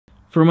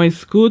From a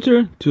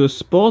scooter to a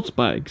sports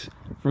bike,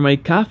 from a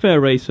cafe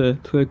racer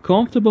to a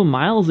comfortable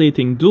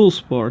miles-eating dual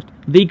sport,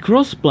 the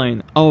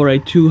crossplane, or a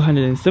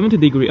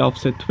 270-degree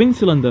offset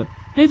twin-cylinder,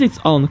 has its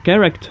own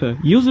character,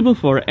 usable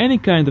for any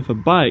kind of a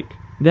bike.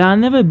 There are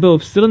never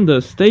both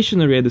cylinders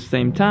stationary at the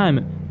same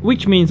time,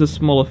 which means a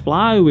smaller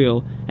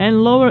flywheel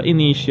and lower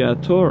initial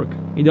torque.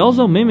 It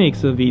also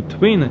mimics a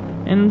V-twin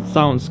and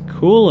sounds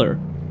cooler.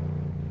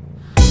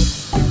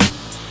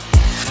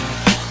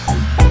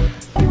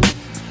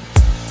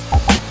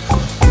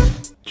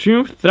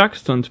 Triumph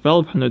Thruxton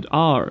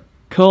 1200R.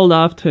 Called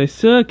after a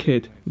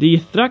circuit, the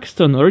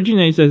Thruxton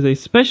originates as a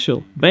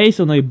special, based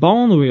on a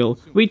bone wheel,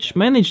 which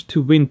managed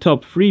to win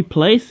top 3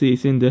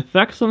 places in the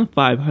Thruxton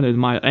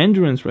 500-mile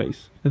endurance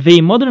race. The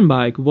modern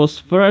bike was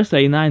first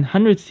a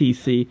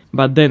 900cc,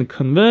 but then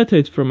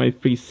converted from a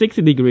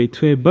 360-degree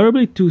to a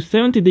burbly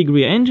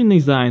 270-degree engine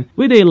design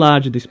with a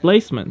large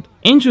displacement.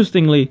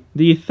 Interestingly,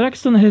 the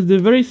Thruxton has the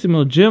very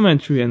similar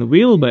geometry and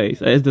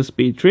wheelbase as the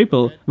Speed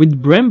Triple,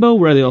 with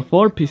Brembo radial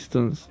 4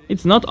 pistons.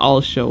 It's not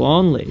all show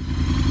only.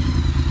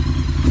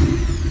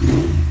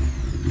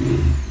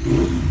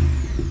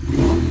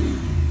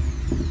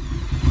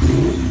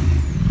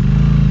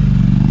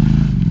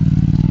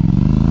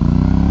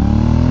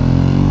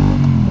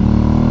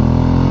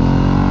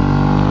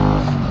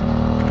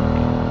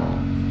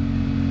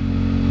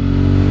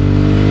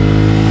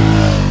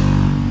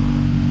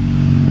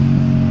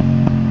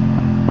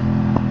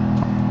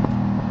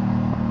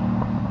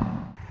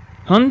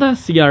 Honda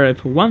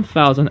CRF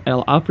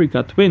 1000L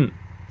Africa Twin.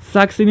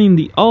 Succeeding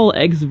the all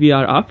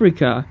XVR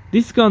Africa,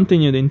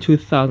 discontinued in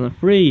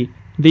 2003,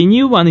 the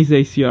new one is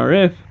a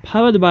CRF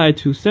powered by a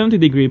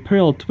 270-degree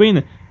parallel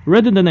twin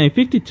rather than a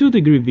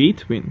 52-degree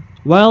V-twin.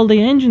 While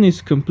the engine is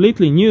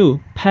completely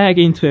new, packed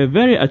into a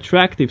very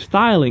attractive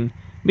styling,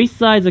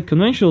 besides a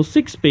conventional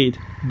 6-speed,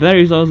 there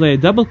is also a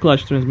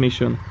double-clutch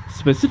transmission,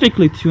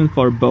 specifically tuned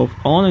for both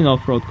on- and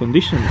off-road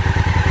conditions.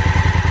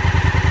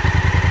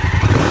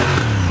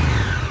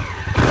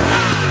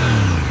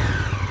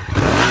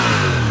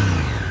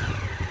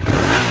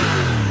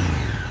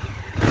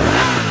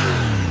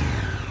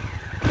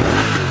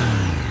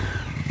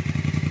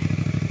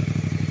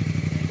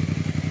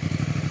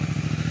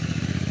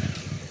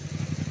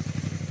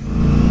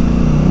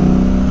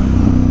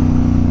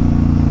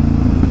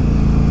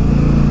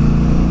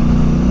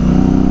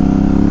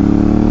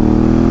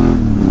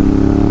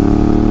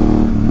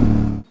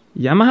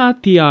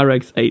 Yamaha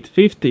TRX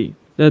 850.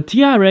 The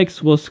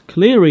TRX was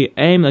clearly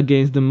aimed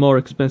against the more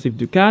expensive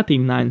Ducati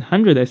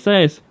 900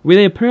 SS with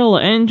a parallel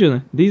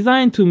engine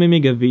designed to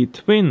mimic a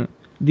V-twin.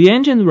 The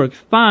engine worked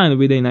fine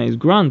with a nice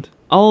grunt,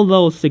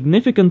 although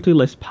significantly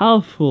less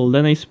powerful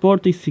than a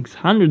sporty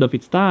 600 of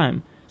its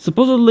time.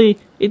 Supposedly,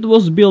 it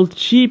was built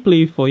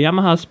cheaply for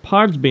Yamaha's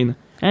parts bin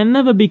and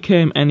never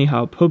became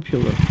anyhow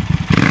popular.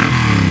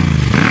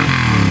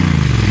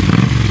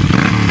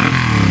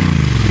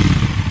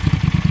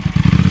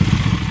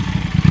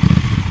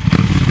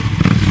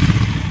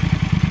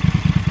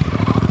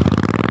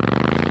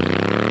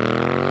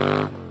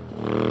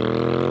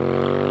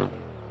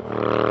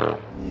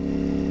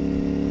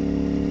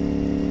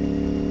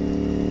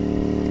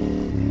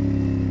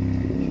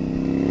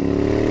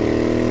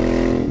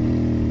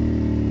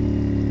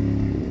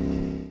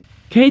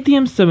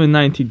 KTM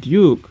 790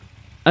 Duke.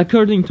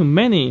 According to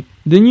many,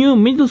 the new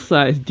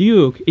middle-sized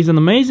Duke is an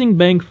amazing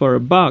bang for a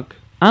buck.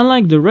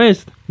 Unlike the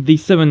rest, the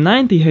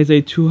 790 has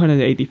a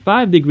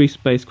 285-degree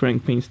space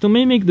crankpins to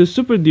mimic the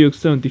Super Duke's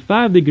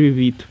 75-degree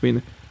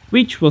V-twin,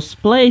 which was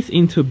placed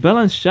into a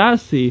balanced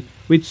chassis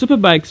with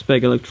Superbike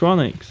spec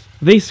electronics.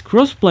 This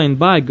crossplane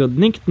bike got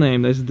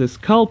nicknamed as the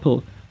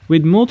Scalpel,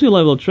 with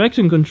multi-level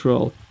traction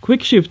control,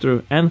 quick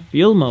shifter and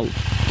field mode.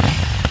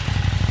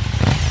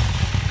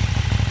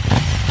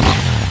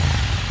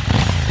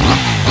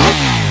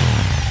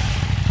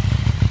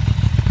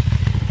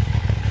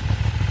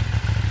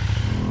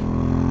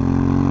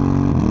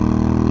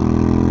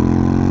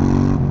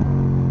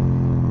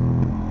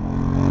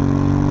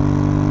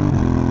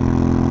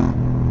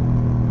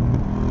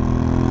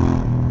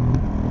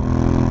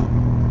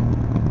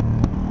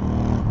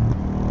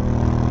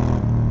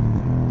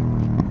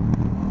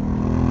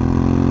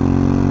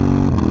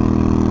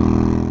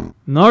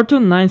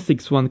 Norton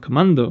 961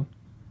 Commando.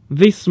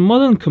 This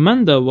modern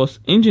Commando was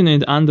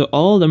engineered under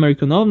old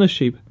American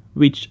ownership,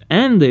 which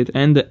ended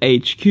and the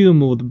HQ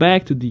moved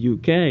back to the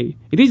UK.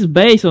 It is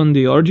based on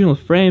the original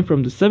frame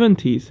from the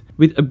 70s,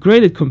 with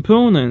upgraded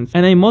components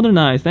and a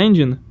modernized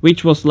engine,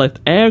 which was left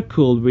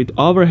air-cooled with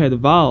overhead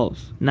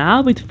valves.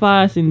 Now it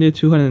fires in the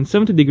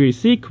 270-degree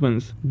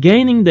sequence,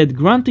 gaining that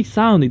grunty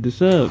sound it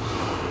deserves.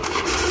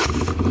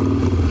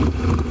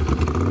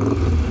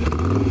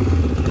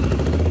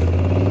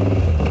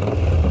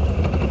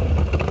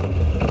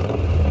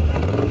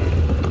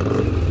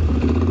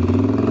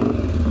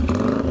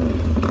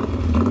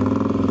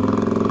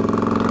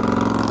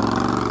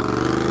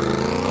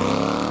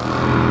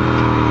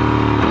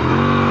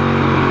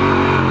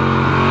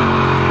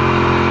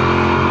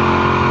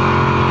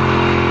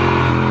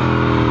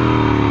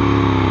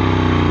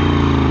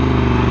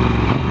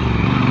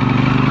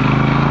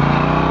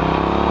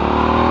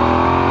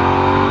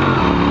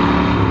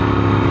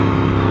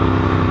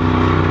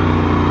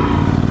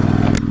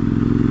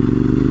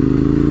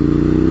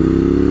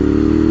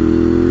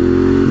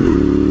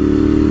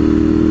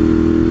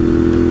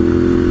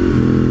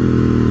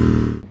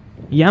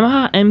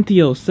 Yamaha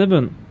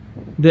MT-07.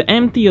 The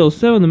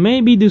MT-07 may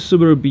be the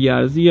Subaru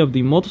BRZ of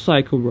the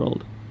motorcycle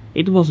world.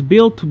 It was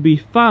built to be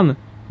fun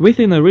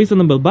within a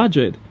reasonable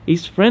budget,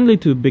 is friendly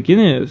to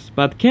beginners,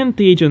 but can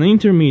teach on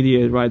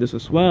intermediate riders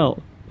as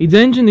well. Its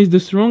engine is the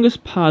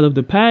strongest part of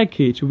the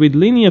package, with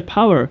linear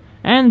power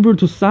and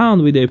brutal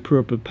sound with a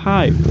proper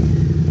pipe.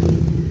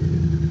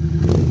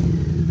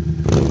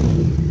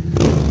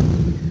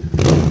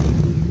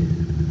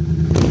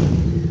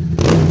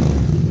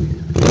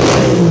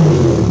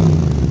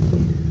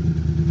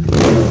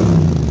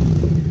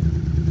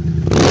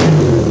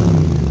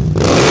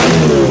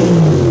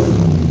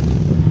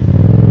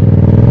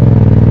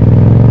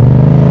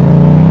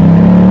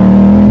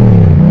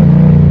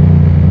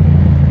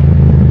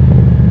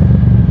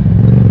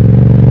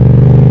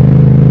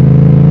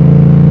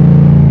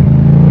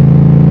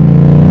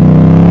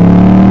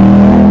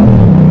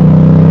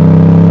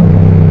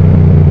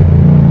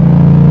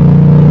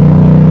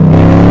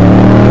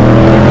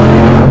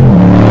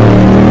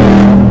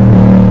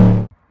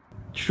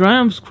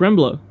 Triumph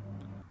Scrambler.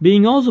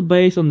 Being also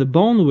based on the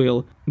bone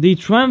wheel, the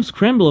Triumph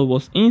Scrambler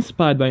was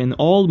inspired by an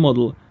old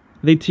model,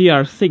 the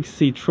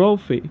TR6C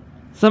Trophy.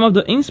 Some of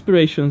the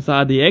inspirations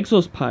are the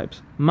exhaust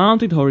pipes,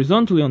 mounted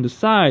horizontally on the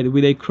side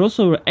with a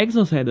crossover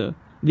exhaust header.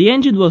 The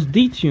engine was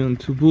detuned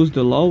to boost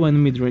the low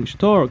and mid-range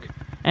torque,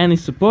 and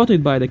is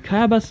supported by the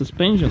Kaba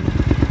suspension.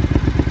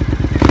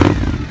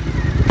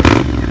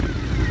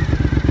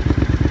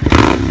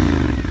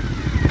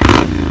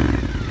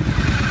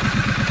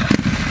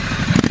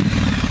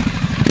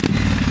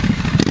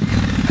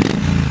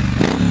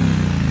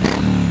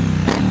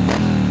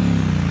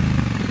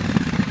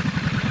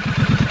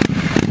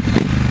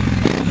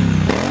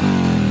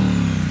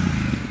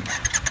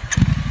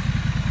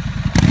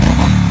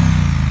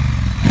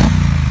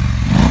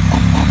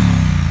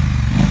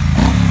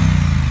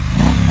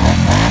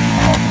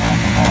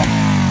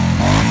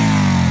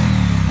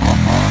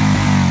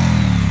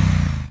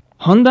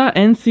 Honda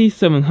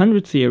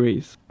NC700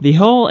 series. The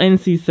whole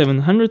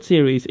NC700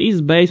 series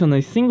is based on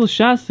a single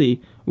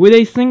chassis with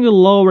a single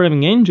low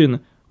revving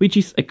engine, which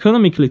is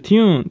economically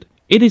tuned.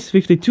 It is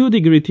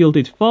 52°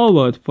 tilted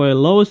forward for a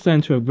lower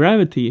center of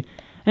gravity,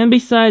 and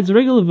besides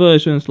regular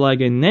versions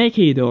like a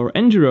Naked or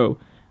Enduro,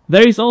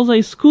 there is also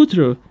a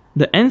scooter,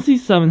 the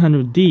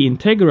NC700D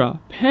Integra,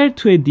 paired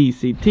to a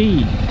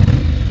DCT.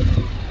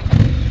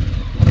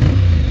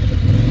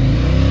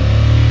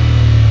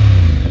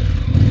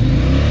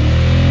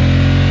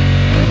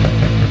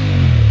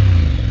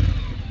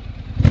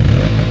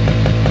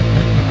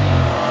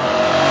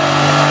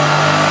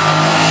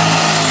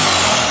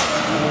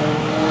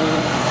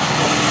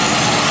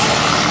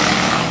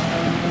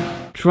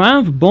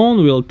 Triumph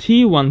Bone Wheel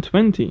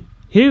T120.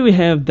 Here we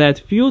have that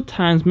few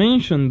times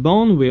mentioned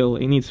bone wheel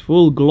in its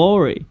full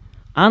glory.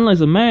 Unless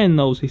a man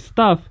knows his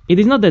stuff, it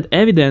is not that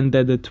evident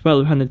that the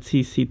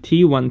 1200cc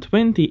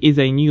T120 is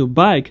a new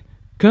bike,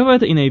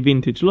 covered in a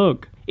vintage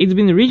look. It's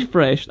been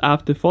refreshed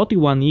after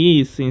 41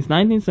 years since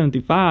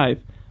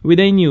 1975, with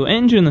a new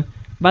engine,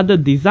 but the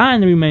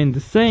design remained the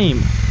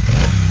same.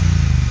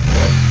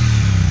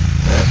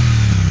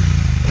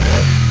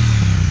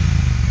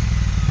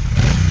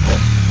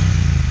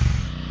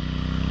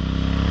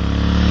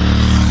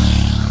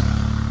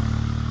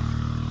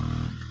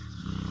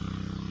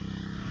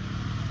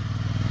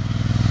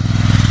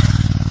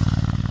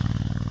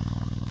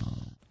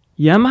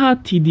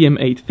 Yamaha TDM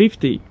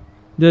 850.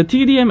 The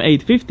TDM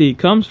 850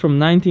 comes from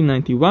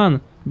 1991,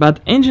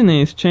 but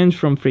engineers changed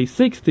from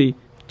 360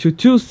 to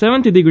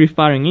 270°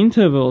 firing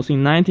intervals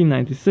in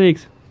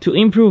 1996 to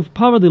improve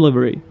power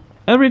delivery.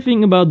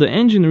 Everything about the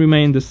engine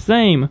remained the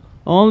same,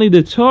 only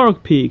the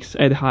torque peaks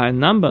at a higher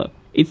number.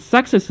 Its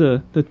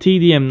successor, the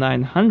TDM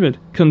 900,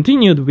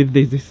 continued with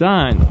this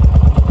design.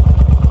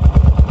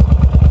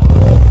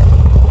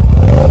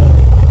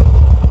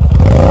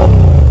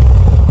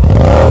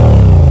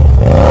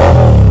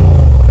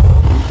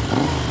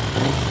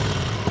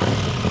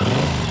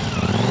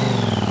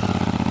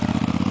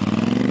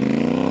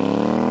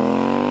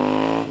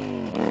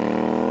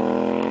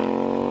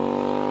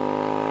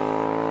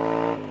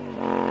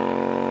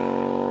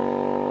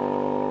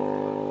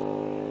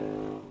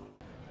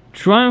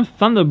 Triumph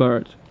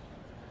Thunderbird.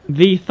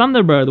 The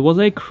Thunderbird was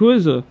a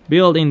cruiser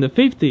built in the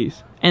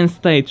 50s and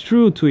stayed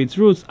true to its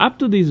roots up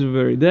to this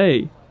very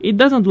day. It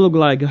doesn't look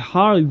like a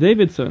Harley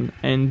Davidson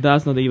and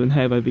does not even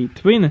have a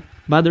V-twin,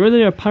 but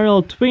rather a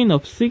parallel twin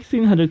of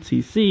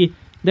 1600cc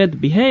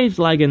that behaves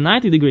like a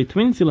 90°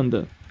 twin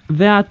cylinder.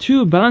 There are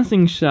 2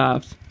 balancing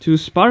shafts, 2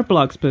 spark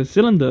plugs per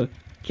cylinder,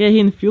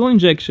 K-in fuel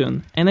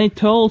injection, and a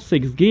tall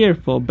 6th gear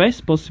for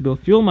best possible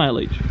fuel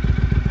mileage.